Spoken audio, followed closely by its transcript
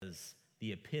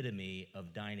the epitome of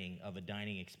a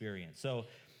dining experience. So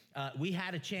we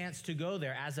had a chance to go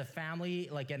there as a family,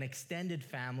 like an extended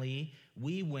family.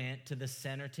 We went to the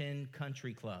Centerton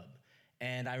Country Club.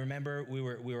 And I remember we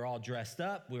were all dressed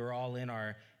up. We were all in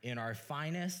our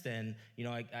finest. And,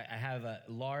 I have a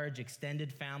large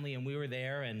extended family, and we were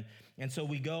there. And so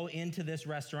we go into this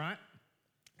restaurant,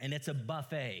 and it's a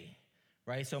buffet,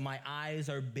 right? So my eyes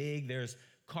are big. There's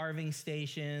carving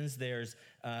stations. There's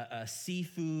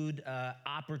seafood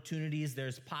opportunities.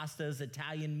 There's pastas,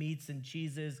 Italian meats and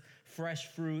cheeses, fresh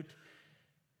fruit.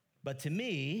 But to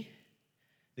me,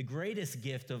 the greatest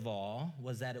gift of all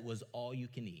was that it was all you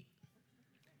can eat.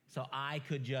 So I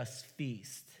could just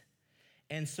feast.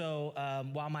 And so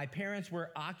while my parents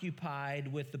were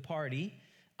occupied with the party,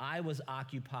 I was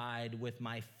occupied with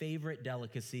my favorite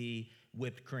delicacy,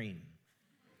 whipped cream.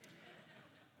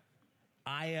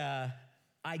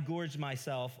 I gorged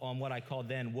myself on what I called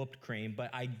then whooped cream, but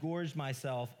I gorged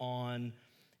myself on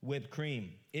whipped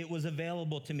cream. It was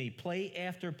available to me, plate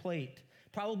after plate,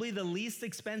 probably the least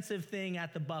expensive thing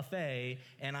at the buffet,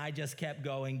 and I just kept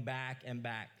going back and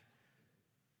back.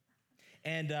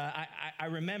 And I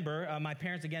remember my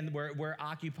parents, again, were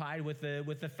occupied with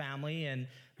the family,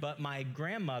 but my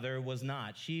grandmother was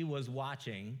not. She was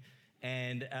watching,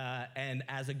 and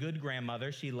as a good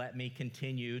grandmother, she let me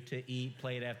continue to eat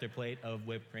plate after plate of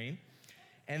whipped cream.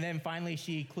 And then finally,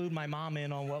 she clued my mom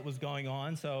in on what was going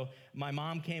on. So my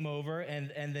mom came over,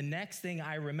 and the next thing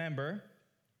I remember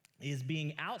is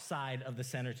being outside of the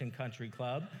Centerton Country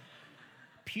Club,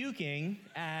 puking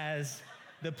as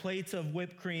the plates of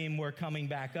whipped cream were coming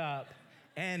back up,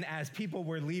 and as people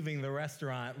were leaving the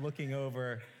restaurant, looking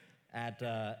over at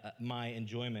my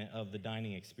enjoyment of the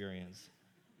dining experience.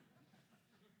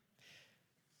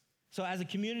 So as a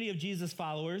community of Jesus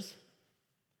followers,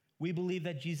 we believe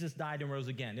that Jesus died and rose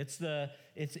again.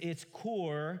 It's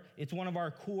core, it's one of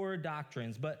our core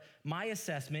doctrines, but my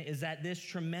assessment is that this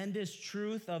tremendous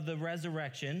truth of the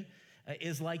resurrection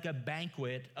is like a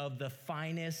banquet of the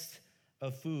finest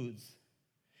of foods.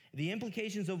 The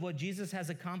implications of what Jesus has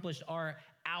accomplished are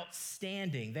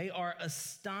outstanding. They are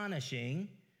astonishing,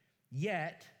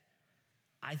 yet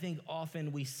I think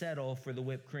often we settle for the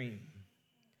whipped cream.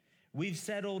 We've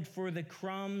settled for the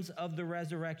crumbs of the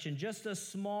resurrection, just a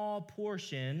small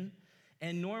portion,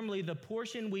 and normally the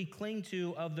portion we cling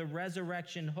to of the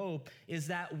resurrection hope is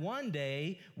that one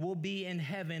day we'll be in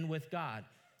heaven with God.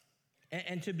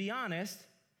 And to be honest,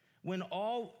 when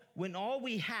all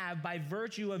we have by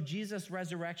virtue of Jesus'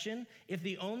 resurrection, if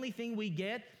the only thing we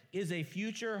get is a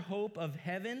future hope of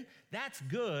heaven, that's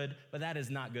good, but that is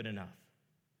not good enough.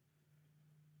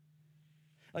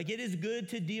 Like, it is good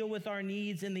to deal with our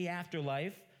needs in the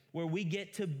afterlife where we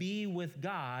get to be with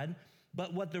God,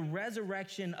 but what the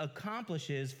resurrection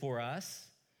accomplishes for us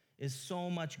is so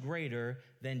much greater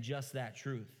than just that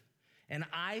truth. And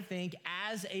I think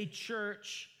as a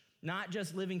church, not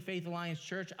just Living Faith Alliance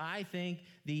Church, I think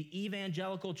the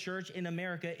evangelical church in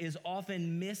America is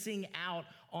often missing out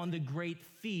on the great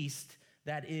feast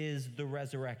that is the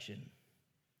resurrection.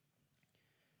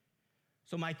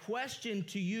 So my question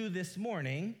to you this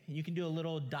morning, you can do a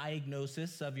little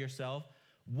diagnosis of yourself.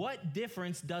 What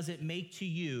difference does it make to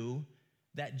you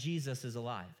that Jesus is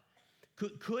alive?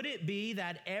 Could it be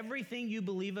that everything you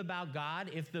believe about God,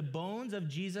 if the bones of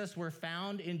Jesus were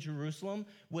found in Jerusalem,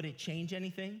 would it change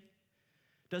anything?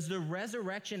 Does the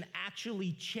resurrection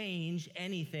actually change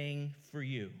anything for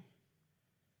you?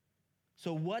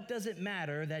 So what does it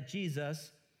matter that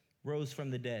Jesus rose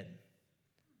from the dead?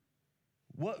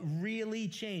 What really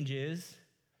changes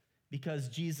because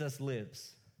Jesus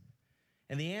lives?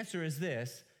 And the answer is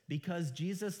this: because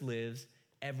Jesus lives,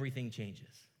 everything changes.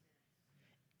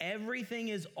 Everything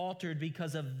is altered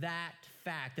because of that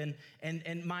fact.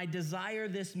 And my desire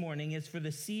this morning is for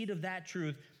the seed of that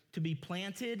truth to be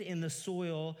planted in the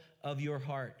soil of your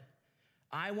heart.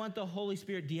 I want the Holy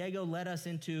Spirit. Diego led us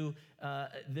into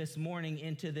this morning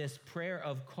into this prayer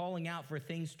of calling out for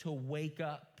things to wake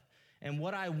up. And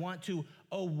what I want to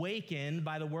awaken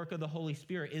by the work of the Holy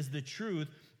Spirit is the truth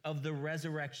of the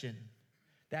resurrection,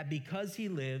 that because he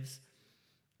lives,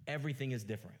 everything is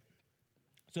different.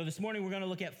 So this morning, we're going to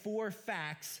look at 4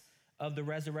 facts of the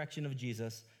resurrection of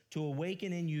Jesus to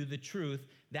awaken in you the truth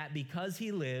that because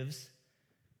he lives,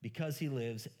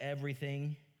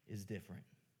 everything is different.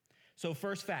 So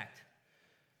first fact,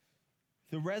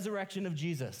 the resurrection of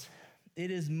Jesus. It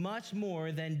is much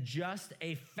more than just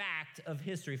a fact of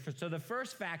history. So the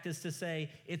first fact is to say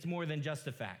it's more than just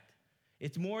a fact.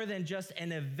 It's more than just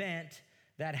an event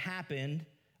that happened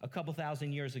a couple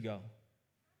thousand years ago.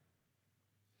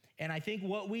 And I think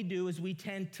what we do is we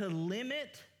tend to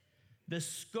limit the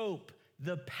scope,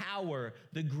 the power,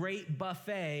 the great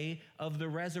buffet of the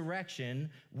resurrection,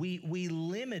 we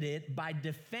limit it by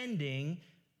defending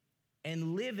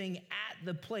and living at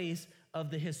the place of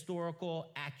the historical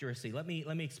accuracy. Let me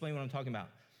explain what I'm talking about.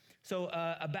 So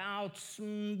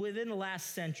within the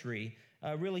last century,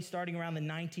 really starting around the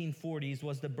 1940s,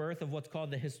 was the birth of what's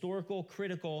called the historical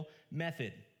critical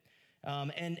method.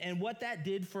 And what that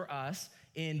did for us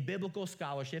in biblical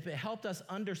scholarship, it helped us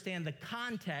understand the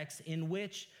context in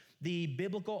which the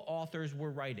biblical authors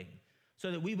were writing, so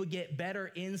that we would get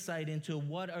better insight into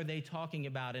what are they talking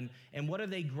about and what are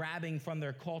they grabbing from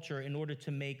their culture in order to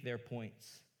make their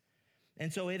points.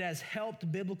 And so it has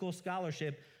helped biblical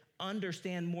scholarship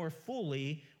understand more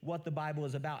fully what the Bible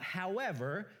is about.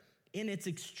 However, in its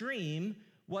extreme,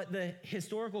 what the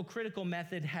historical critical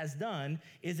method has done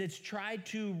is it's tried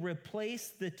to replace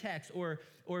the text or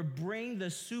bring the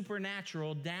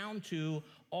supernatural down to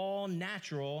all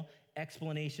natural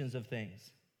explanations of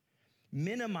things,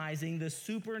 minimizing the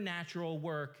supernatural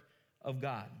work of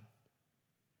God.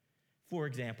 For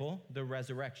example, the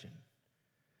resurrection,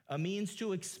 a means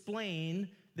to explain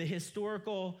the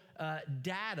historical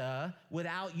data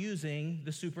without using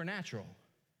the supernatural.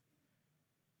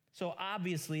 So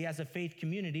obviously, as a faith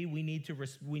community, we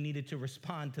needed to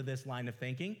respond to this line of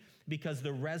thinking because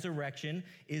the resurrection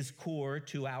is core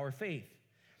to our faith.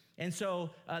 And so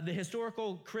the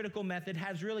historical critical method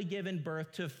has really given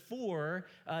birth to four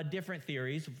different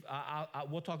theories.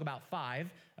 We'll talk about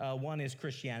five. One is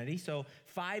Christianity. So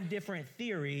 5 different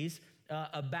theories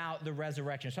about the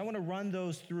resurrection. So I want to run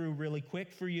those through really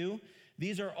quick for you.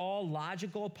 These are all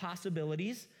logical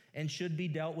possibilities and should be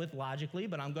dealt with logically,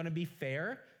 but I'm going to be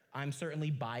fair. I'm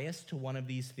certainly biased to one of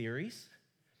these theories.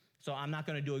 So I'm not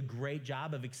going to do a great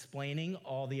job of explaining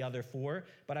all the other 4,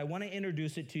 but I want to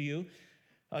introduce it to you.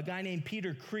 A guy named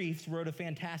Peter Kreeft wrote a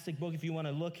fantastic book. If you want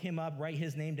to look him up, write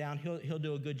his name down. He'll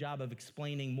do a good job of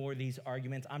explaining more of these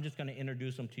arguments. I'm just going to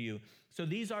introduce them to you. So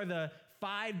these are the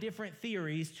 5 different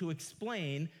theories to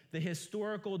explain the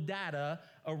historical data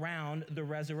around the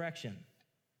resurrection.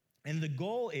 And the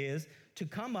goal is to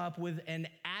come up with an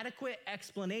adequate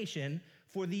explanation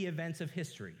for the events of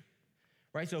history.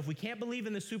 Right? So if we can't believe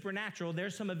in the supernatural,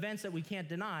 there's some events that we can't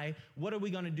deny. What are we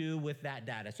going to do with that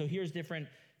data? So here's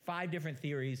 5 different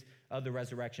theories of the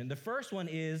resurrection. The first one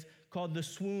is called the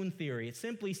swoon theory. It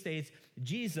simply states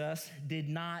Jesus did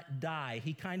not die.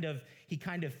 He kind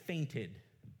of fainted.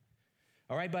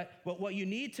 All right, but what you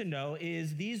need to know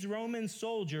is these Roman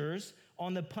soldiers,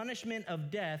 on the punishment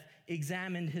of death,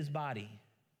 examined his body.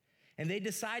 And they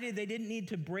decided they didn't need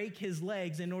to break his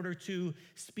legs in order to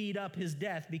speed up his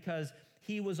death because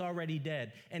he was already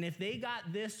dead. And if they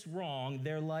got this wrong,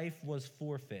 their life was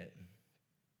forfeit.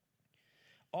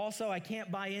 Also, I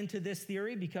can't buy into this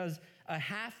theory because a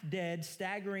half-dead,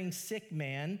 staggering sick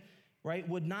man, right,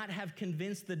 would not have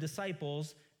convinced the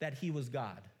disciples that he was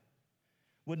God.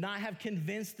 Would not have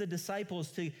convinced the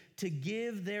disciples to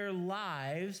give their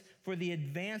lives for the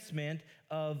advancement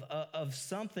of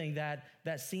something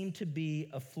that seemed to be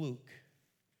a fluke.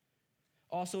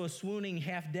 Also, a swooning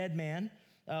half-dead man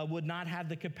would not have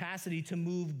the capacity to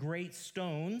move great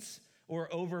stones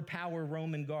or overpower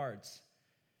Roman guards.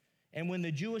 And when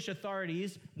the Jewish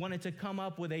authorities wanted to come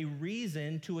up with a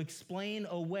reason to explain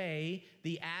away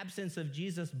the absence of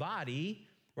Jesus' body,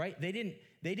 right? They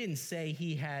didn't say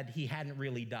he hadn't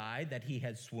really died, that he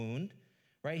had swooned,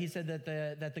 right? He said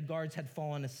that the guards had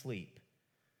fallen asleep,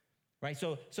 right?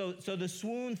 So the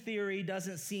swoon theory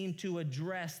doesn't seem to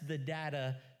address the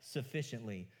data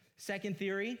sufficiently. Second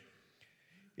theory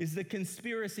is the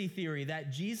conspiracy theory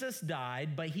that Jesus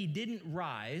died, but he didn't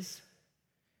rise.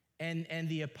 And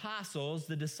the apostles,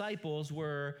 the disciples,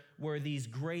 were these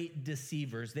great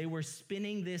deceivers. They were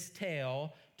spinning this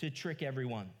tale to trick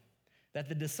everyone, that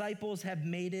the disciples have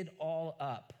made it all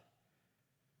up.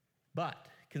 But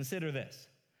consider this.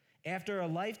 After a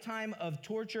lifetime of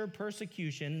torture,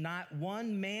 persecution, not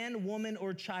one man, woman,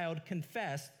 or child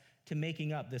confessed to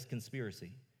making up this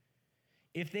conspiracy.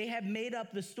 If they had made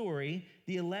up the story,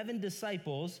 the 11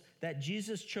 disciples that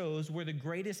Jesus chose were the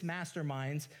greatest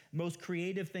masterminds, most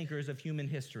creative thinkers of human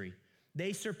history.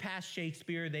 They surpassed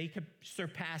Shakespeare, they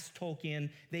surpassed Tolkien,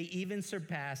 they even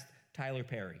surpassed Tyler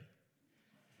Perry,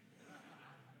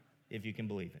 if you can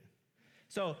believe it.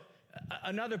 So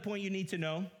another point you need to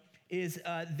know is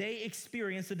they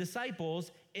experienced, the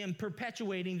disciples, in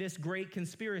perpetuating this great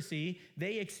conspiracy,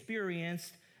 they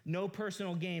experienced no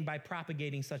personal gain by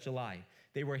propagating such a lie.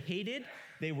 They were hated,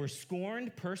 they were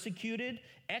scorned, persecuted,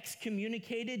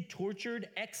 excommunicated, tortured,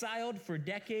 exiled for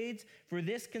decades for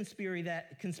this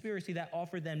conspiracy that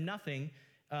offered them nothing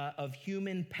of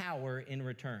human power in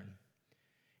return.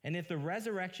 And if the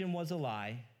resurrection was a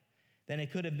lie, then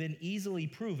it could have been easily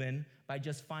proven by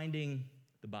just finding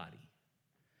the body.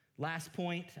 Last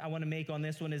point I want to make on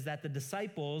this one is that the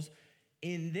disciples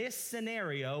in this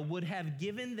scenario would have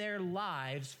given their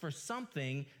lives for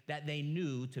something that they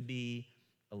knew to be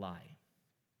a lie.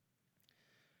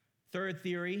 Third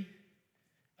theory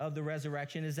of the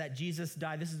resurrection is that Jesus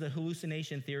died. This is the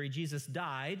hallucination theory. Jesus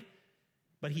died,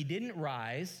 but he didn't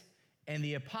rise, and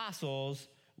the apostles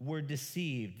were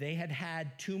deceived. They had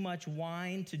had too much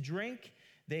wine to drink.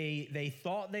 They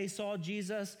thought they saw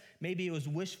Jesus. Maybe it was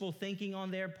wishful thinking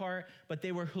on their part, but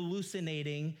they were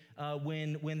hallucinating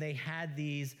when they had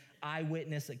these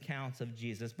eyewitness accounts of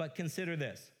Jesus. But consider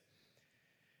this.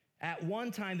 At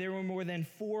one time, there were more than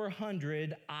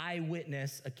 400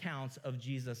 eyewitness accounts of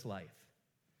Jesus' life.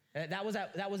 That was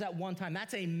at one time.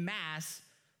 That's a mass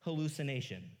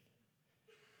hallucination.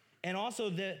 And also,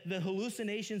 the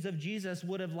hallucinations of Jesus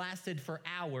would have lasted for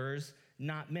hours,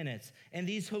 not minutes. And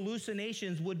these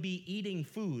hallucinations would be eating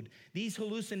food. These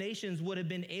hallucinations would have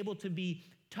been able to be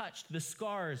touched. The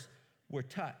scars were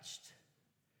touched.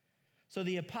 So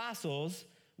the apostles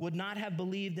would not have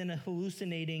believed in the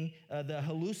hallucination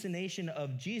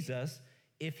of Jesus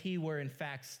if he were in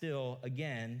fact still,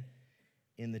 again,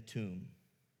 in the tomb.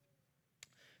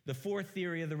 The fourth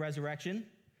theory of the resurrection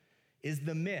is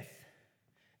the myth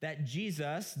that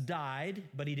Jesus died,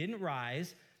 but he didn't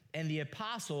rise, and the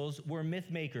apostles were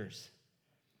myth makers.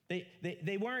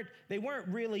 They weren't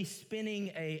really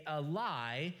spinning a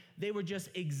lie. They were just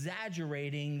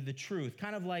exaggerating the truth,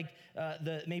 kind of like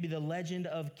maybe the legend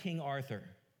of King Arthur.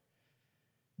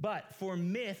 But for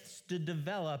myths to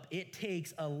develop, it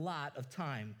takes a lot of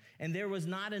time. And there was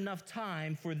not enough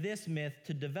time for this myth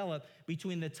to develop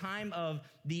between the time of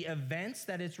the events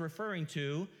that it's referring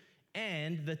to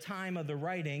and the time of the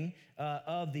writing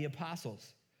of the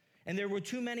apostles. And there were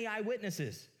too many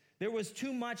eyewitnesses. There was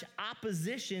too much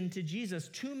opposition to Jesus,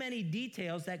 too many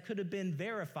details that could have been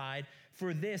verified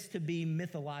for this to be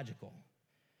mythological.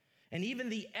 And even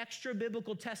the extra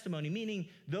biblical testimony, meaning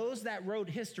those that wrote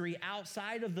history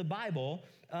outside of the Bible,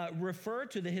 refer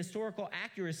to the historical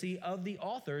accuracy of the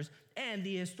authors and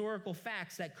the historical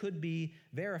facts that could be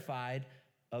verified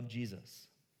of Jesus.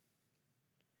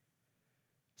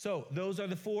 So those are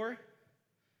the four. I'll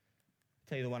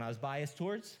tell you the one I was biased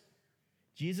towards.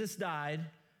 Jesus died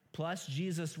plus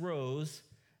Jesus rose.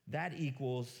 That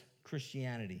equals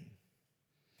Christianity.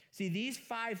 See, these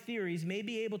five theories may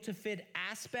be able to fit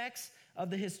aspects of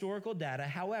the historical data.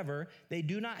 However, they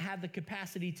do not have the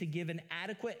capacity to give an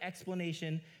adequate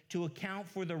explanation to account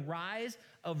for the rise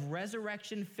of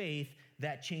resurrection faith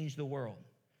that changed the world.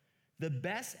 The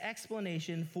best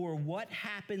explanation for what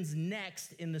happens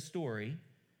next in the story,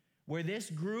 where this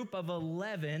group of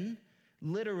 11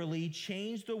 literally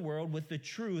changed the world with the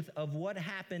truth of what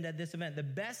happened at this event. The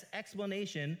best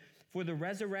explanation for the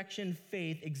resurrection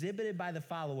faith exhibited by the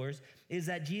followers is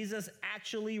that Jesus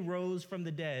actually rose from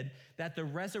the dead, that the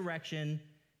resurrection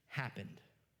happened.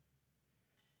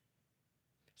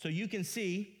 So you can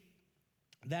see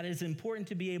that it's important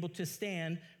to be able to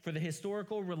stand for the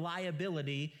historical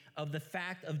reliability of the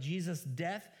fact of Jesus'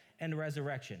 death and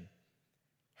resurrection.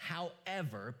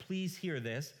 However, please hear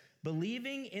this,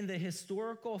 believing in the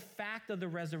historical fact of the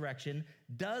resurrection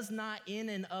does not in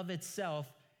and of itself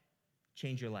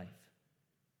change your life.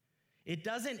 It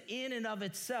doesn't in and of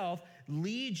itself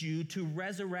lead you to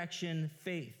resurrection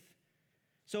faith.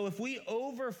 So if we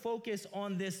over-focus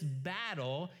on this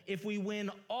battle, if we win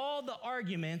all the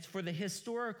arguments for the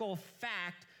historical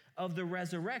fact of the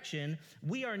resurrection,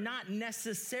 we are not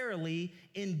necessarily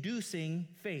inducing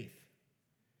faith.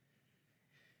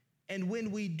 And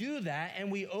when we do that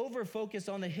and we over-focus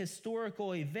on the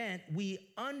historical event, we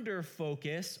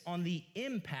under-focus on the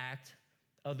impact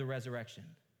of the resurrection.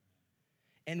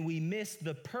 And we miss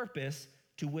the purpose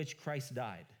to which Christ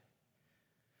died.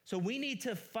 So we need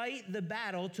to fight the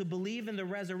battle to believe in the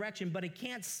resurrection, but it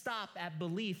can't stop at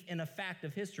belief in a fact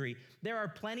of history. There are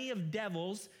plenty of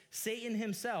devils, Satan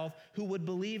himself, who would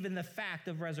believe in the fact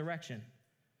of resurrection.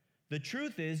 The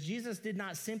truth is, Jesus did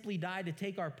not simply die to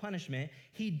take our punishment.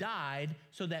 He died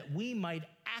so that we might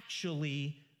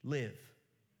actually live.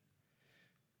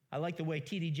 I like the way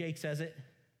T.D. Jakes says it.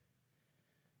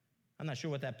 I'm not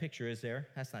sure what that picture is there.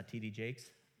 That's not T.D.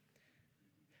 Jakes.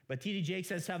 But T.D. Jakes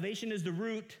says, salvation is the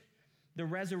root, the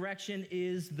resurrection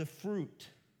is the fruit.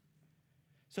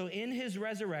 So in his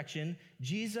resurrection,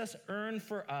 Jesus earned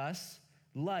for us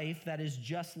life that is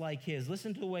just like his.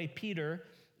 Listen to the way Peter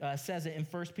says it in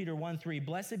 1 Peter 1:3.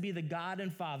 Blessed be the God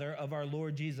and Father of our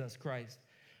Lord Jesus Christ.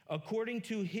 According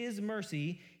to his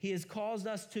mercy, he has caused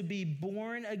us to be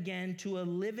born again to a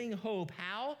living hope.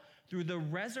 How? through the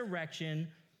resurrection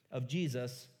of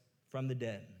Jesus from the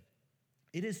dead.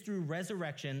 It is through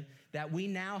resurrection that we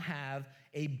now have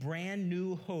a brand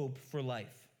new hope for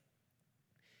life.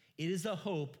 It is a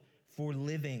hope for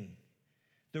living.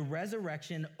 The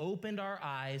resurrection opened our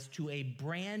eyes to a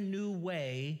brand new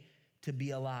way to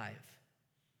be alive.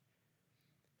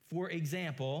 For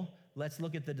example, let's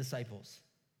look at the disciples.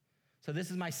 So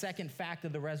this is my second fact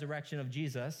of the resurrection of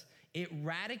Jesus. It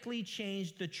radically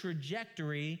changed the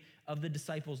trajectory of the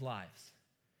disciples' lives.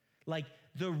 Like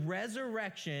the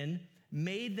resurrection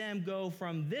made them go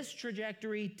from this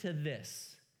trajectory to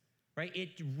this, right?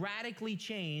 It radically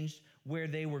changed where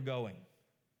they were going.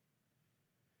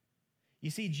 You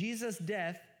see, Jesus'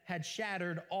 death had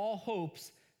shattered all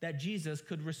hopes that Jesus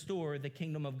could restore the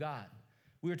kingdom of God.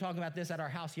 We were talking about this at our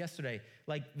house yesterday.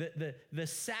 Like the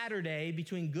Saturday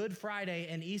between Good Friday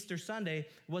and Easter Sunday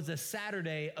was a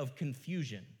Saturday of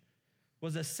confusion,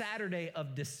 was a Saturday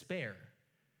of despair,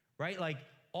 right? Like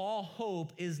all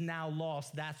hope is now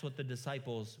lost. That's what the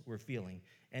disciples were feeling.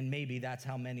 And maybe that's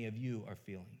how many of you are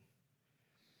feeling.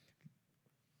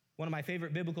 One of my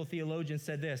favorite biblical theologians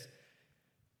said this: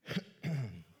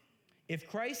 if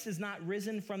Christ is not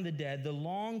risen from the dead, the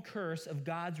long curse of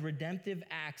God's redemptive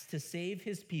acts to save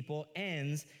his people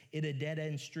ends in a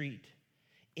dead-end street,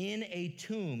 in a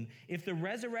tomb. If the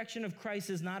resurrection of Christ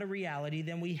is not a reality,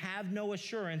 then we have no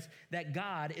assurance that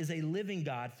God is a living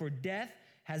God, for death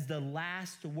has the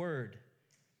last word.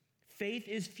 Faith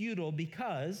is futile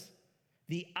because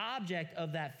the object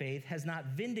of that faith has not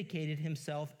vindicated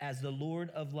himself as the Lord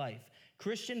of life.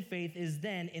 Christian faith is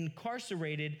then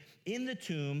incarcerated in the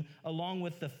tomb along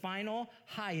with the final,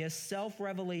 highest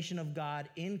self-revelation of God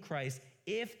in Christ,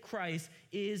 if Christ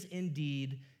is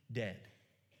indeed dead.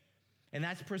 And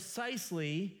that's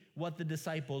precisely what the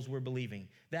disciples were believing,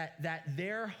 that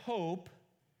their hope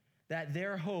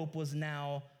was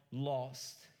now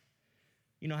lost.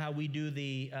 You know how we do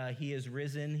the he is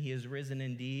risen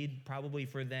indeed? Probably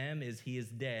for them is he is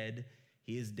dead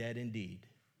indeed.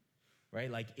 Right?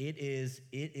 Like it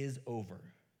is over.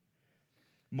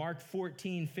 Mark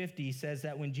 14:50 says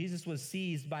that when Jesus was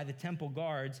seized by the temple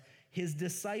guards, his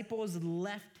disciples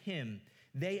left him.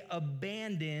 They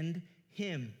abandoned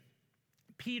him.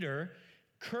 Peter,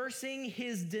 cursing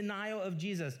his denial of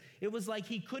Jesus. It was like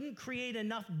he couldn't create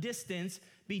enough distance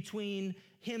between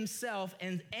himself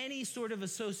and any sort of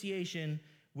association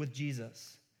with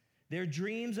Jesus. Their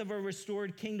dreams of a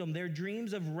restored kingdom, their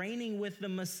dreams of reigning with the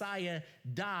Messiah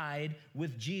died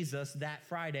with Jesus that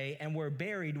Friday and were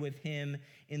buried with him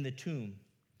in the tomb.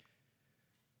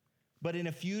 But in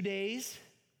a few days,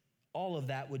 all of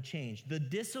that would change. The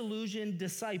disillusioned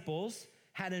disciples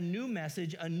had a new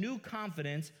message, a new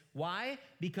confidence. Why?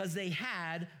 Because they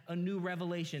had a new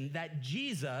revelation that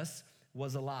Jesus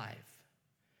was alive.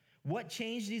 What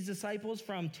changed these disciples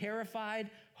from terrified,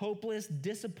 hopeless,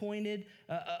 disappointed,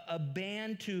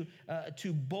 abandoned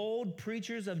to bold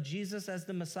preachers of Jesus as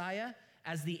the Messiah,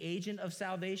 as the agent of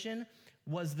salvation,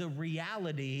 was the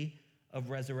reality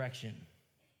of resurrection.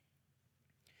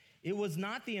 It was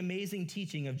not the amazing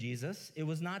teaching of Jesus. It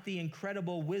was not the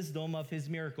incredible wisdom of his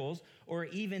miracles or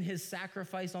even his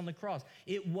sacrifice on the cross.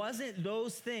 It wasn't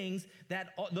those things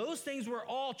were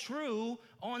all true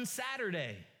on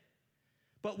Saturday.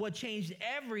 But what changed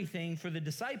everything for the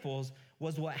disciples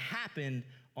was what happened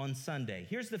on Sunday.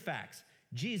 Here's the facts.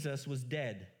 Jesus was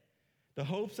dead. The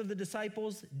hopes of the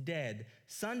disciples, dead.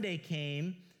 Sunday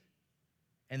came,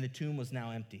 and the tomb was now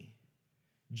empty.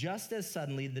 Just as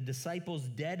suddenly, the disciples'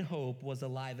 dead hope was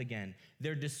alive again.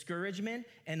 Their discouragement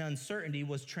and uncertainty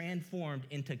was transformed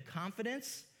into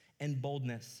confidence and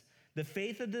boldness. The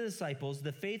faith of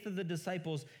the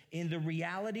disciples in the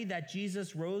reality that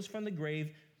Jesus rose from the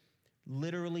grave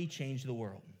literally changed the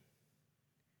world.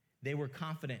 They were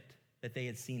confident that they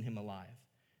had seen him alive.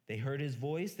 They heard his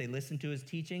voice. They listened to his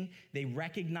teaching. They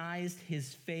recognized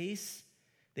his face.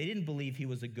 They didn't believe he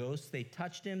was a ghost. They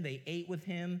touched him. They ate with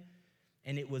him.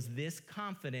 And it was this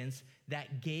confidence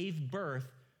that gave birth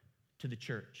to the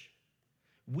church.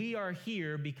 We are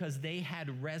here because they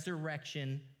had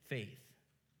resurrection faith.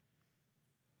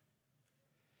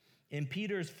 In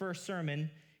Peter's first sermon,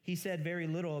 he said very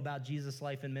little about Jesus'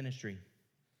 life and ministry.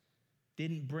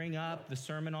 Didn't bring up the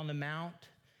Sermon on the Mount.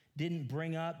 Didn't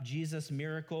bring up Jesus'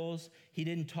 miracles. He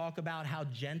didn't talk about how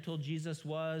gentle Jesus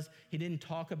was. He didn't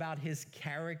talk about his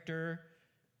character.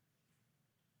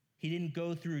 He didn't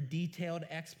go through detailed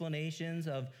explanations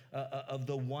of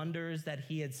the wonders that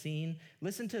he had seen.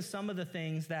 Listen to some of the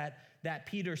things that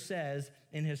Peter says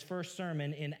in his first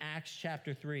sermon in Acts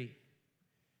chapter 3.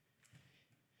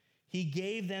 He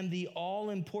gave them the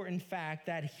all-important fact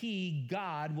that he,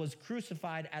 God, was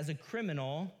crucified as a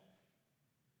criminal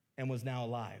and was now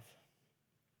alive.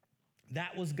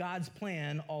 That was God's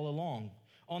plan all along.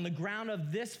 On the ground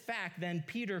of this fact, then,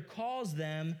 Peter calls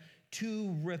them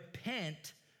to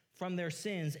repent from their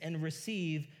sins and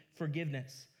receive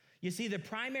forgiveness. You see, the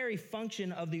primary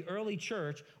function of the early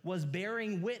church was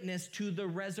bearing witness to the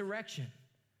resurrection,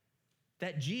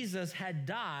 that Jesus had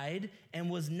died and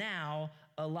was now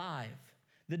alive.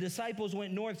 The disciples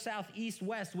went north, south, east,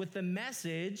 west with the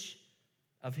message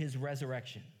of his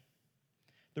resurrection.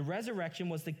 The resurrection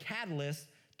was the catalyst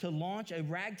to launch a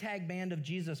ragtag band of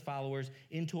Jesus followers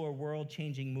into a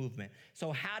world-changing movement.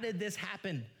 So how did this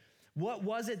happen? What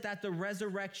was it that the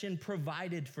resurrection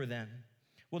provided for them?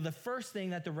 Well, the first thing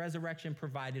that the resurrection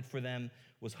provided for them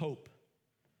was hope.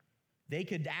 They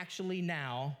could actually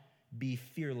now be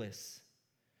fearless.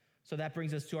 So that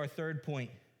brings us to our third point.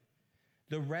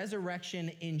 The resurrection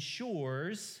of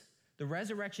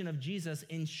Jesus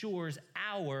ensures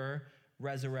our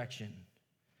resurrection.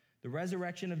 The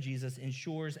resurrection of Jesus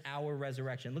ensures our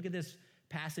resurrection. Look at this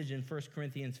passage in 1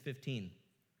 Corinthians 15.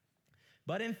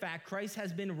 But in fact, Christ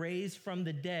has been raised from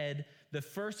the dead, the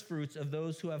first fruits of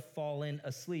those who have fallen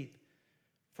asleep.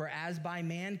 For as by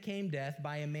man came death,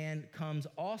 by a man comes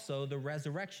also the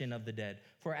resurrection of the dead.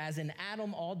 For as in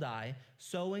Adam all die,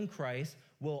 so in Christ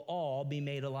will all be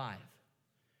made alive.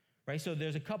 Right? So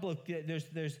there's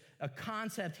a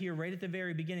concept here right at the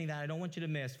very beginning that I don't want you to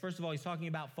miss. First of all, he's talking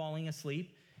about falling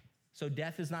asleep. So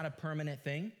death is not a permanent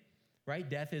thing, right?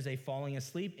 Death is a falling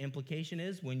asleep. Implication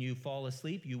is when you fall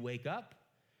asleep, you wake up,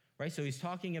 right? So he's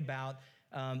talking about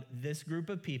this group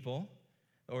of people,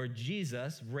 or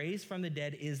Jesus, raised from the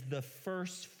dead, is the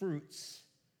first fruits.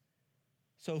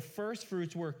 So first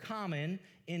fruits were common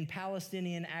in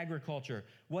Palestinian agriculture.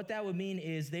 What that would mean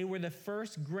is they were the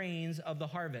first grains of the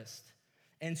harvest.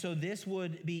 And so this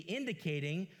would be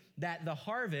indicating that the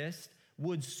harvest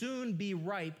would soon be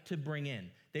ripe to bring in.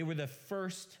 They were the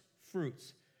first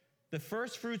fruits. The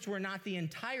first fruits were not the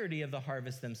entirety of the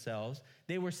harvest themselves.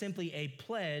 They were simply a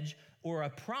pledge or a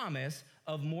promise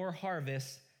of more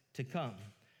harvest to come.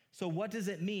 So what does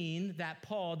it mean that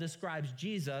Paul describes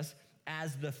Jesus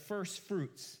as the first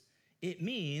fruits? It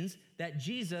means that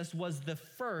Jesus was the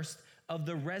first of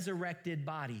the resurrected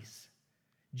bodies.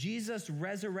 Jesus'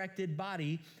 resurrected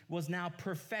body was now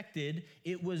perfected.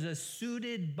 It was a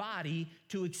suited body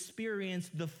to experience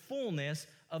the fullness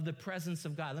of the presence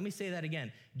of God. Let me say that again.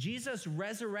 Jesus'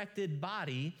 resurrected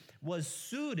body was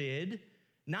suited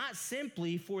not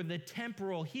simply for the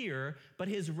temporal here, but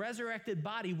his resurrected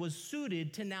body was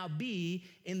suited to now be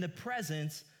in the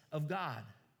presence of God,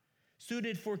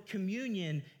 suited for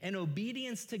communion and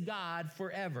obedience to God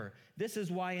forever. This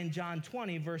is why in John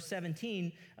 20, verse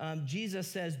 17, Jesus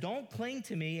says, "Don't cling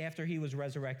to me," after he was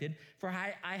resurrected, "for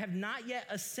I have not yet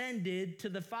ascended to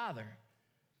the Father."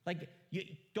 Like,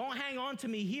 don't hang on to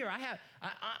me here.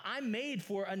 I'm made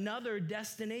for another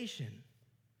destination.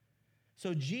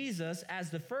 So Jesus, as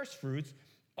the first fruits,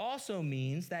 also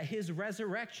means that his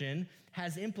resurrection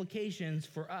has implications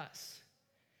for us.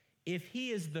 If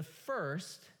he is the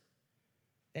first,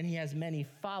 then he has many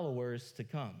followers to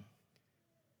come.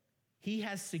 He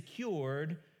has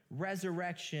secured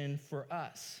resurrection for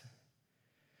us.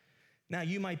 Now,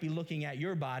 you might be looking at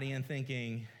your body and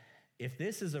thinking, if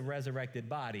this is a resurrected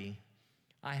body,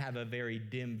 I have a very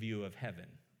dim view of heaven,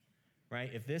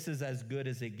 right? If this is as good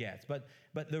as it gets.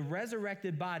 But the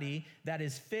resurrected body that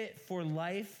is fit for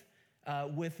life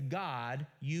with God,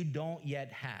 you don't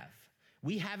yet have.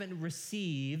 We haven't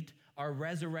received our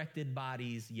resurrected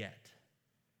bodies yet,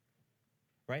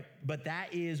 right? But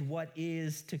that is what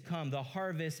is to come. The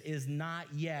harvest is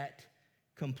not yet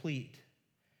complete.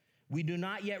 We do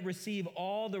not yet receive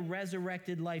all the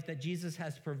resurrected life that Jesus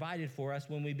has provided for us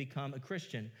when we become a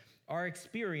Christian. Our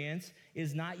experience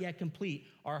is not yet complete.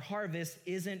 Our harvest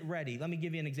isn't ready. Let me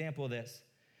give you an example of this.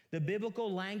 The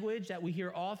biblical language that we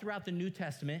hear all throughout the New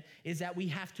Testament is that we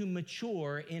have to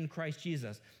mature in Christ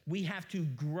Jesus. We have to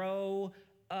grow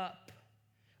up.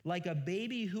 Like a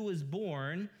baby who is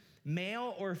born,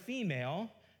 male or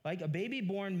female, like a baby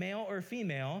born male or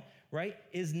female, right,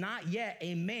 is not yet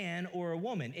a man or a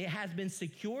woman. It has been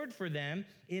secured for them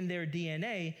in their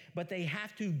DNA, but they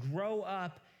have to grow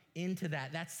up into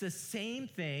that. That's the same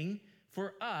thing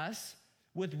for us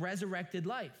with resurrected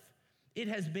life. It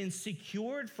has been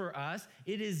secured for us.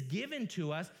 It is given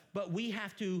to us, but we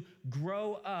have to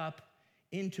grow up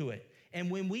into it. And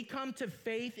when we come to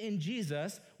faith in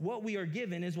Jesus, what we are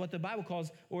given is what the Bible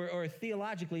calls, or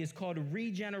theologically is called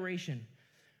regeneration,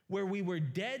 where we were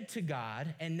dead to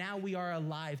God and now we are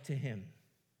alive to him.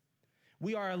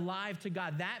 We are alive to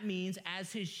God. That means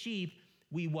as his sheep,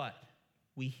 we what?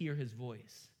 We hear his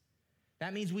voice.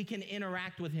 That means we can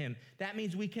interact with him. That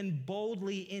means we can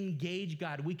boldly engage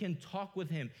God. We can talk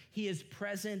with him. He is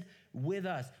present with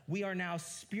us. We are now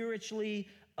spiritually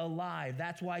alive.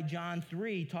 That's why John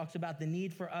 3 talks about the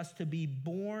need for us to be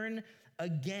born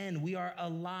again. We are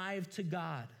alive to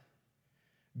God,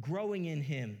 growing in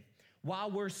him,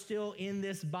 while we're still in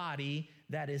this body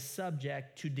that is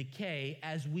subject to decay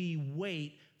as we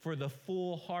wait for the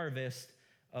full harvest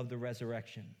of the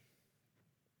resurrection.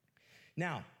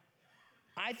 Now,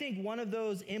 I think one of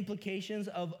those implications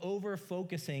of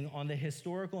over-focusing on the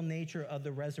historical nature of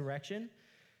the resurrection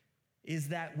is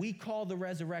that we call the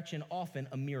resurrection often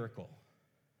a miracle.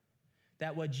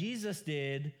 That what Jesus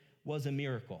did was a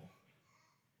miracle.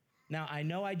 Now, I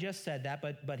know I just said that,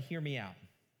 but hear me out.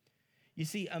 You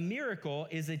see, a miracle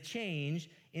is a change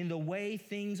in the way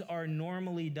things are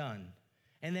normally done.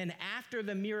 And then after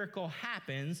the miracle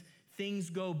happens, things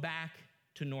go back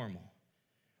to normal.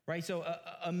 Right? So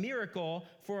a miracle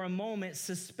for a moment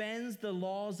suspends the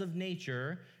laws of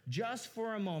nature just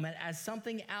for a moment as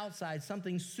something outside,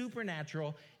 something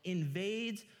supernatural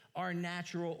invades our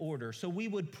natural order. So we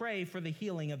would pray for the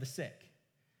healing of the sick.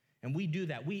 And we do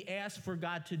that. We ask for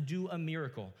God to do a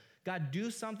miracle. God,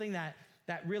 do something that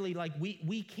really like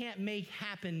we can't make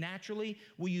happen naturally.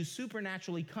 Will you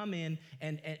supernaturally come in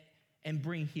and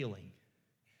bring healing?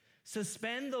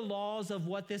 Suspend the laws of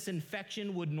what this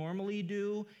infection would normally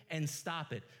do and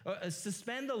stop it.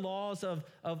 Suspend the laws of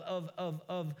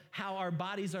how our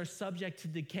bodies are subject to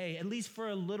decay, at least for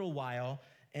a little while,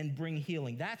 and bring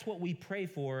healing. That's what we pray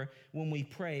for when we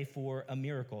pray for a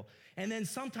miracle. And then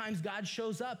sometimes God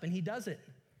shows up and he does it.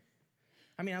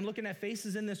 I mean, I'm looking at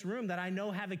faces in this room that I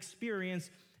know have experienced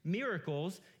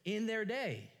miracles in their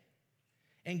day.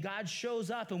 And God shows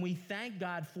up, and we thank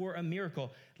God for a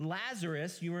miracle.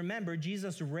 Lazarus, you remember,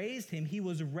 Jesus raised him. He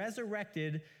was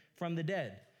resurrected from the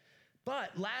dead.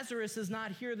 But Lazarus is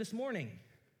not here this morning.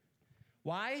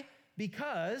 Why?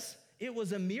 Because it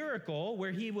was a miracle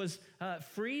where he was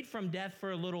freed from death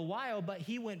for a little while, but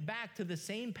he went back to the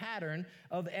same pattern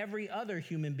of every other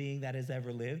human being that has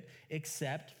ever lived,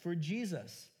 except for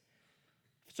Jesus.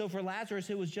 So for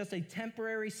Lazarus, it was just a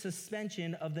temporary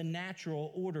suspension of the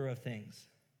natural order of things.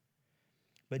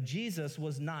 But Jesus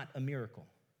was not a miracle.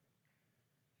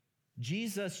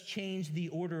 Jesus changed the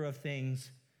order of things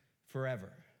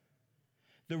forever.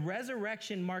 The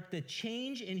resurrection marked a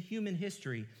change in human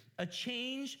history, a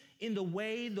change in the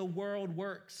way the world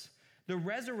works. The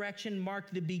resurrection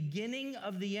marked the beginning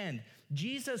of the end.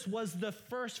 Jesus was the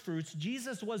first fruits.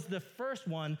 Jesus was the first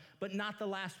one, but not the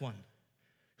last one,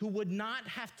 who would not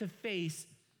have to face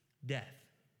death.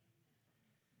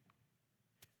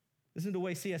 Listen to the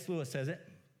way C.S. Lewis says it.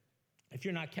 If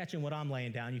you're not catching what I'm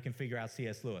laying down, you can figure out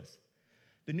C.S. Lewis.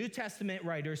 The New Testament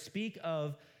writers speak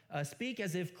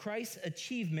as if Christ's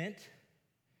achievement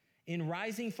in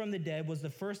rising from the dead was the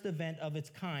first event of its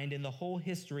kind in the whole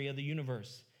history of the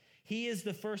universe. He is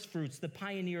the first fruits, the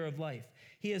pioneer of life.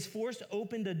 He has forced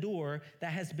open a door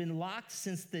that has been locked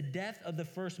since the death of the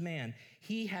first man.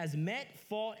 He has met,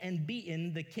 fought, and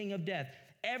beaten the king of death.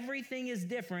 Everything is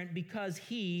different because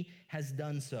he has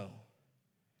done so.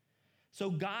 So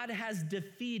God has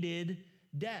defeated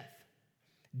death.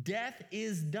 Death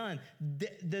is done.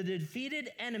 The defeated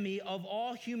enemy of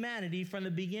all humanity from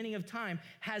the beginning of time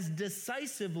has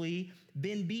decisively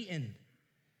been beaten.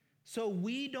 So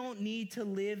we don't need to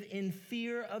live in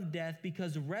fear of death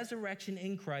because resurrection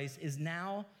in Christ is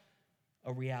now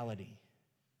a reality.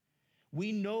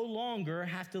 We no longer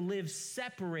have to live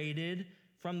separated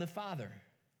from the Father.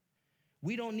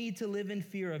 We don't need to live in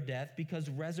fear of death because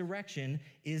resurrection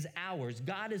is ours.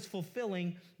 God is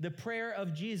fulfilling the prayer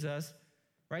of Jesus,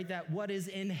 right? That what is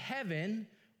in heaven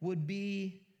would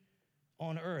be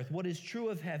on earth. What is true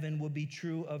of heaven would be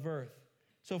true of earth.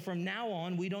 So from now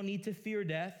on, we don't need to fear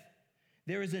death.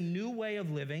 There is a new way of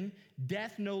living.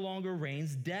 Death no longer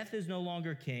reigns. Death is no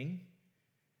longer king.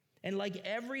 And like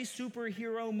every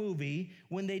superhero movie,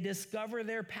 when they discover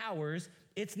their powers,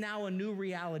 it's now a new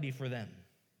reality for them.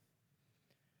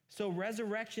 So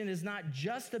resurrection is not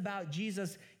just about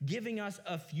Jesus giving us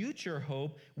a future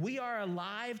hope. We are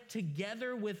alive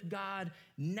together with God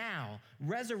now.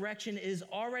 Resurrection is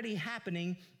already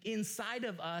happening inside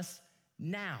of us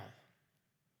now.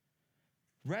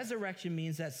 Resurrection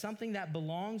means that something that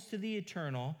belongs to the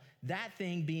eternal, that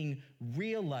thing being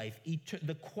real life,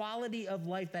 the quality of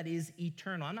life that is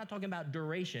eternal. I'm not talking about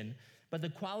duration, but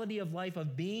the quality of life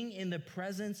of being in the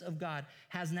presence of God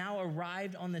has now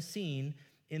arrived on the scene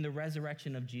in the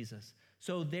resurrection of Jesus.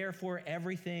 So therefore,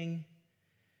 everything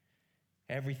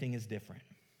is different.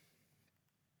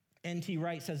 N.T.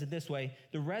 Wright says it this way: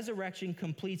 the resurrection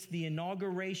completes the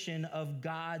inauguration of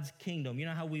God's kingdom. You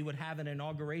know how we would have an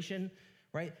inauguration,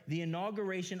 right? The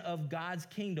inauguration of God's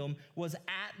kingdom was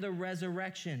at the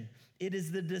resurrection. It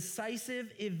is the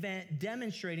decisive event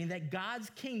demonstrating that God's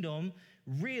kingdom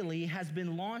really has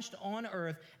been launched on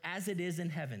earth as it is in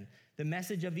heaven. The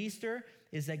message of Easter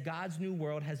is that God's new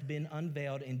world has been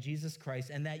unveiled in Jesus Christ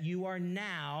and that you are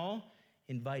now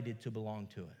invited to belong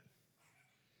to it.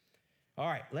 All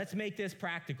right, let's make this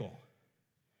practical.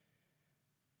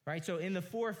 Right, so in the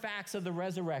 4 facts of the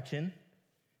resurrection,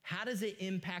 how does it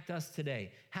impact us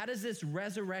today? How does this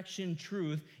resurrection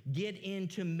truth get in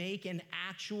to make an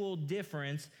actual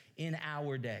difference in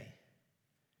our day?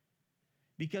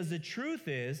 Because the truth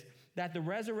is that the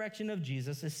resurrection of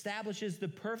Jesus establishes the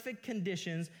perfect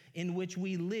conditions in which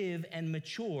we live and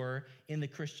mature in the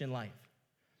Christian life.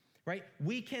 Right?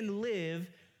 We can live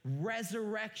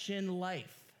resurrection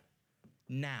life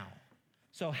now.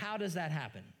 So how does that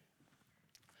happen?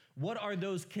 What are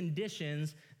those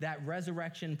conditions that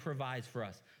resurrection provides for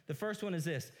us? The first one is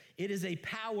this: it is a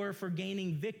power for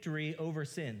gaining victory over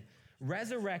sin.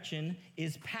 Resurrection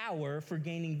is power for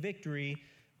gaining victory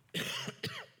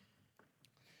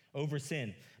over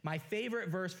sin. My favorite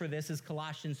verse for this is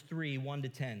Colossians 3,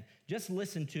 1-10. Just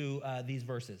listen to these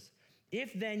verses.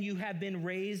 If then you have been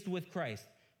raised with Christ,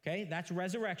 okay, that's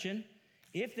resurrection.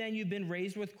 If then you've been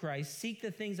raised with Christ, seek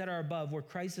the things that are above, where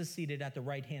Christ is seated at the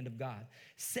right hand of God.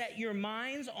 Set your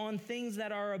minds on things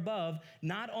that are above,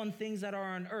 not on things that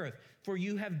are on earth. For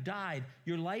you have died.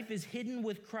 Your life is hidden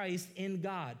with Christ in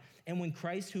God. And when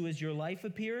Christ, who is your life,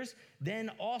 appears,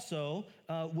 then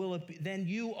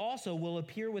you also will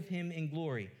appear with him in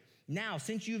glory. Now,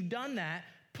 since you've done that,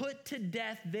 put to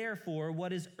death, therefore,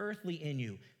 what is earthly in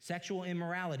you: sexual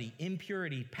immorality,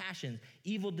 impurity, passions,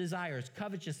 evil desires,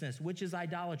 covetousness, which is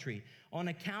idolatry. On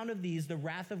account of these, the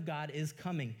wrath of God is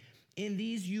coming. In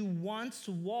these you once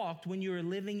walked when you were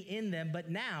living in them,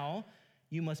 but now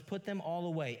you must put them all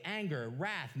away: anger,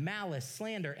 wrath, malice,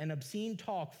 slander, and obscene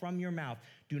talk from your mouth.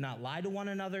 Do not lie to one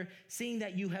another, seeing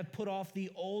that you have put off the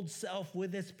old self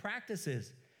with its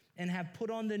practices, and have put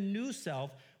on the new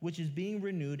self, which is being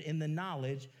renewed in the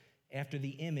knowledge after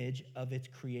the image of its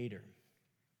creator.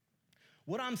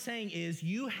 What I'm saying is,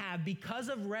 you have, because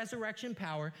of resurrection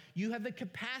power, you have the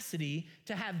capacity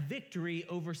to have victory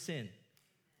over sin.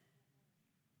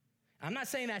 I'm not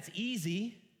saying that's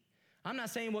easy. I'm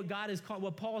not saying what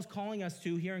Paul is calling us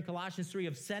to here in Colossians 3,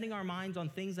 of setting our minds on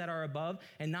things that are above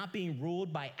and not being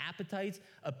ruled by appetites,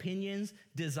 opinions,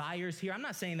 desires here. I'm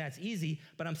not saying that's easy,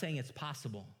 but I'm saying it's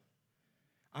possible.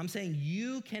 I'm saying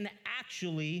you can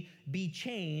actually be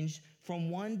changed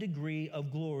from one degree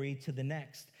of glory to the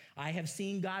next. I have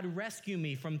seen God rescue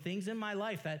me from things in my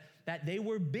life that they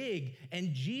were big,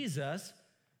 and Jesus,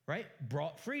 right,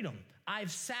 brought freedom.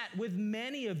 I've sat with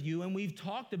many of you, and we've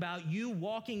talked about you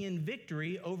walking in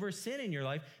victory over sin in your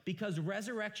life because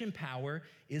resurrection power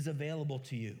is available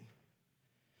to you.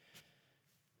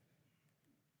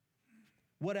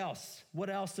 What else? What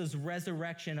else does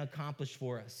resurrection accomplish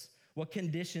for us? What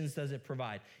conditions does it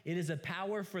provide? It is a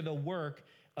power for the work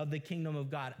of the kingdom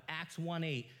of God. Acts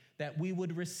 1:8, that we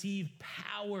would receive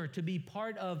power to be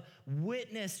part of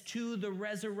witness to the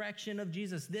resurrection of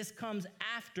Jesus. This comes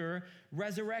after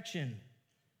resurrection,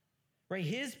 right?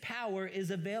 His power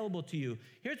is available to you.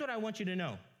 Here's what I want you to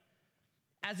know.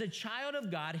 As a child of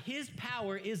God, his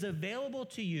power is available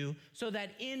to you so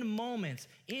that in moments,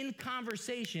 in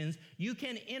conversations, you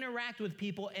can interact with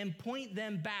people and point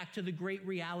them back to the great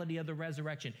reality of the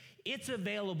resurrection. It's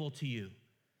available to you.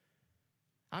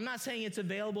 I'm not saying it's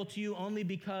available to you only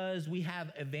because we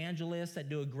have evangelists that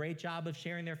do a great job of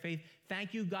sharing their faith.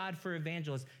 Thank you, God, for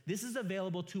evangelists. This is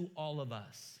available to all of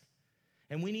us.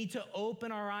 And we need to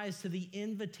open our eyes to the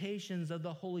invitations of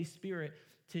the Holy Spirit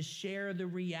to share the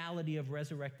reality of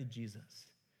resurrected Jesus.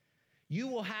 You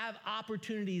will have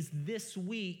opportunities this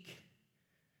week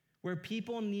where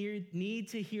people need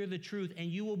to hear the truth, and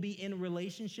you will be in a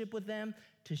relationship with them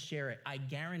to share it. I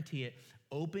guarantee it.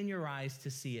 Open your eyes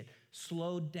to see it.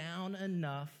 Slow down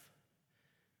enough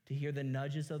to hear the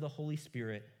nudges of the Holy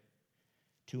Spirit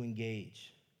to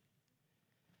engage.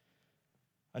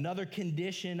 Another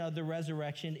condition of the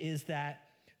resurrection is that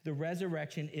the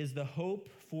resurrection is the hope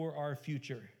for our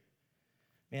future.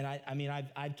 Man,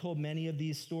 I've told many of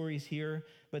these stories here,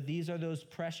 but these are those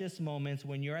precious moments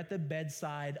when you're at the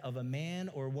bedside of a man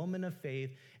or woman of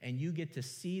faith and you get to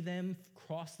see them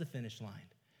cross the finish line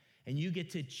and you get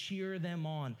to cheer them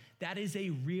on. That is a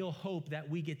real hope that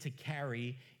we get to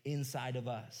carry inside of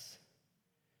us,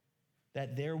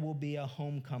 that there will be a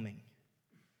homecoming.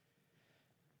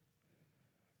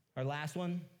 Our last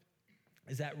one,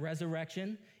 is that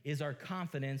resurrection is our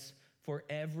confidence for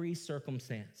every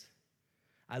circumstance.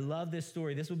 I love this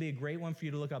story. This would be a great one for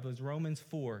you to look up. It was Romans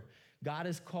 4. God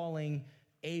is calling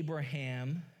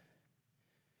Abraham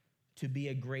to be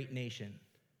a great nation.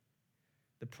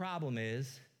 The problem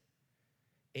is,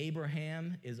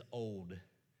 Abraham is old,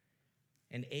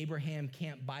 and Abraham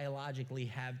can't biologically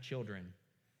have children.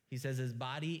 He says his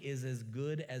body is as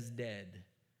good as dead.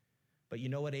 But you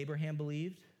know what Abraham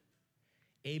believed?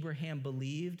 Abraham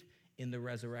believed in the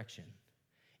resurrection.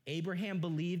 Abraham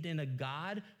believed in a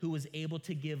God who was able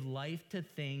to give life to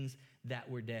things that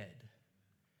were dead.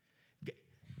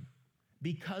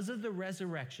 Because of the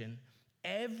resurrection,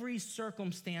 every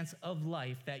circumstance of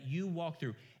life that you walk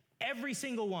through, every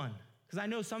single one, because I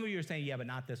know some of you are saying, yeah, but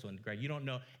not this one, Greg. You don't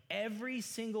know. Every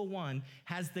single one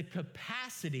has the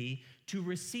capacity to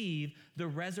receive the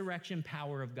resurrection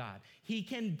power of God. He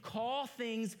can call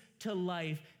things to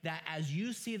life that, as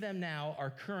you see them now, are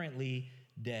currently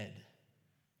dead.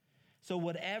 So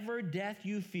whatever death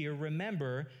you fear,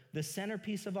 remember the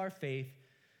centerpiece of our faith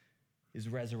is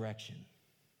resurrection.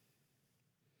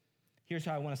 Here's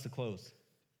how I want us to close.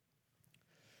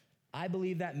 I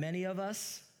believe that many of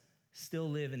us still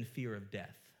live in fear of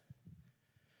death.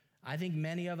 I think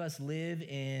many of us live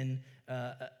in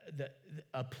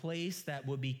a place that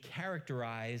would be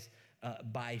characterized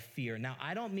by fear. Now,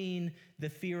 I don't mean the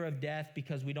fear of death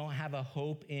because we don't have a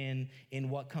hope in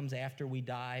what comes after we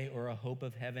die or a hope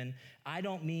of heaven. I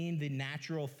don't mean the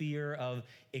natural fear of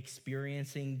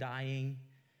experiencing dying.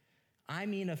 I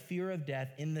mean a fear of death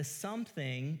in the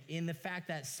fact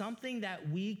that something that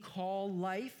we call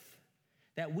life,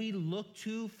 that we look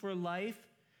to for life,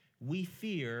 we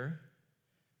fear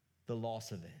the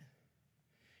loss of it.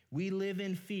 We live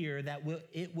in fear that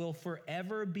it will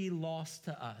forever be lost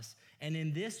to us. And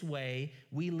in this way,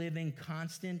 we live in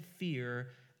constant fear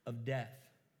of death.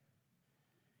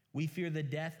 We fear the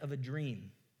death of a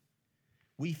dream.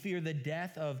 We fear the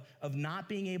death of not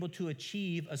being able to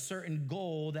achieve a certain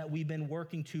goal that we've been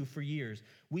working to for years.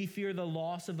 We fear the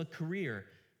loss of a career.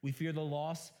 We fear the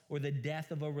loss or the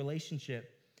death of a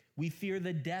relationship. We fear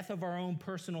the death of our own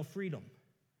personal freedom.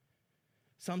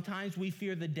 Sometimes we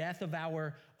fear the death of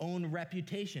our own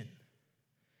reputation.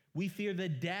 We fear the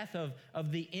death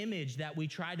of the image that we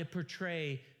try to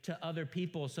portray to other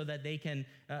people so that they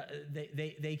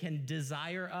can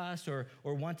desire us or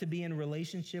want to be in a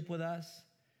relationship with us.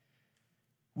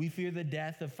 We fear the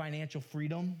death of financial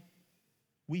freedom.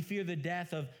 We fear the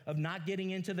death of not getting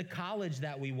into the college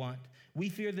that we want. We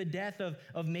fear the death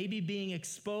of maybe being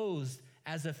exposed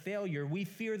as a failure. We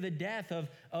fear the death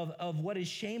of what is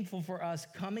shameful for us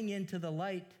coming into the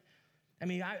light. I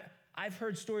mean, I've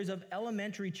heard stories of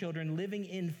elementary children living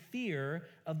in fear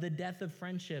of the death of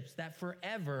friendships, that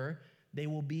forever they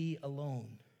will be alone.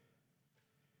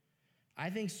 I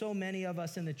think so many of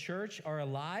us in the church are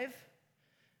alive,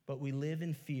 but we live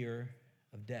in fear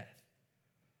of death.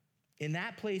 In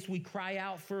that place, we cry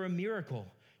out for a miracle.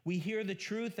 We hear the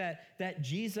truth that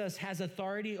Jesus has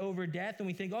authority over death, and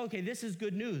we think, okay, this is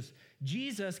good news.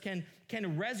 Jesus can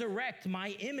resurrect my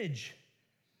image,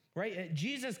 right?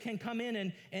 Jesus can come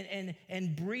in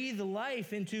and breathe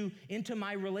life into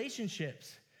my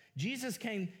relationships. Jesus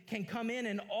can come in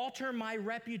and alter my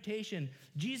reputation.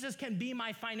 Jesus can be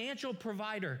my financial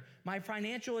provider, my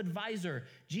financial advisor.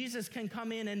 Jesus can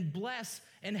come in and bless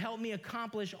and help me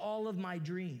accomplish all of my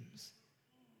dreams.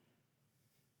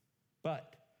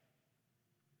 But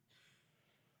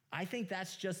I think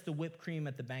that's just the whipped cream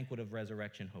at the banquet of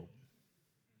resurrection hope.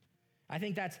 I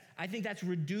think that's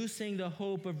reducing the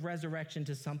hope of resurrection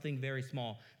to something very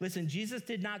small. Listen, Jesus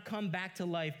did not come back to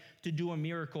life to do a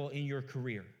miracle in your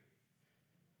career.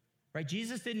 Right?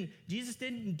 Jesus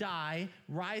didn't die,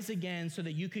 rise again so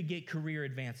that you could get career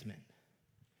advancement.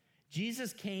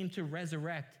 Jesus came to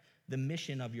resurrect the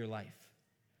mission of your life.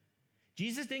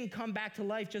 Jesus didn't come back to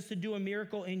life just to do a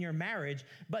miracle in your marriage,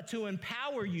 but to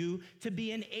empower you to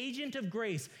be an agent of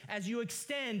grace as you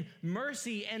extend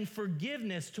mercy and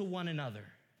forgiveness to one another.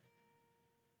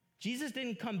 Jesus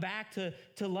didn't come back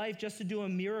to life just to do a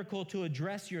miracle to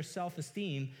address your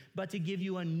self-esteem, but to give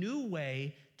you a new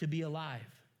way to be alive.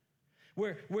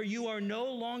 Where you are no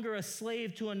longer a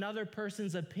slave to another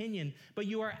person's opinion, but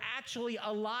you are actually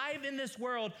alive in this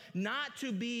world, not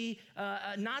to be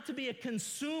a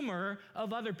consumer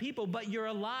of other people, but you're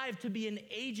alive to be an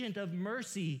agent of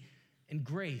mercy and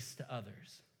grace to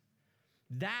others.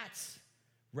 That's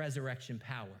resurrection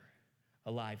power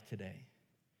alive today.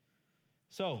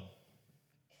 So,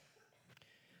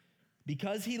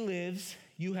 because he lives,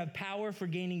 you have power for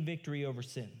gaining victory over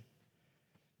sin.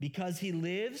 Because he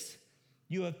lives,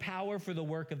 you have power for the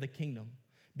work of the kingdom.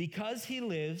 Because he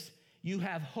lives, you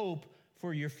have hope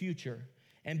for your future.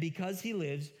 And because he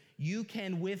lives, you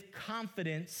can with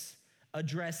confidence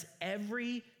address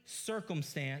every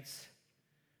circumstance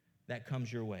that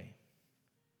comes your way.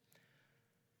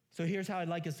 So here's how I'd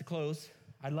like us to close.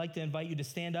 I'd like to invite you to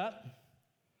stand up,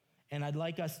 and I'd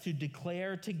like us to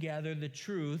declare together the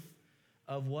truth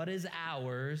of what is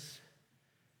ours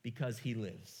because he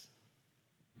lives.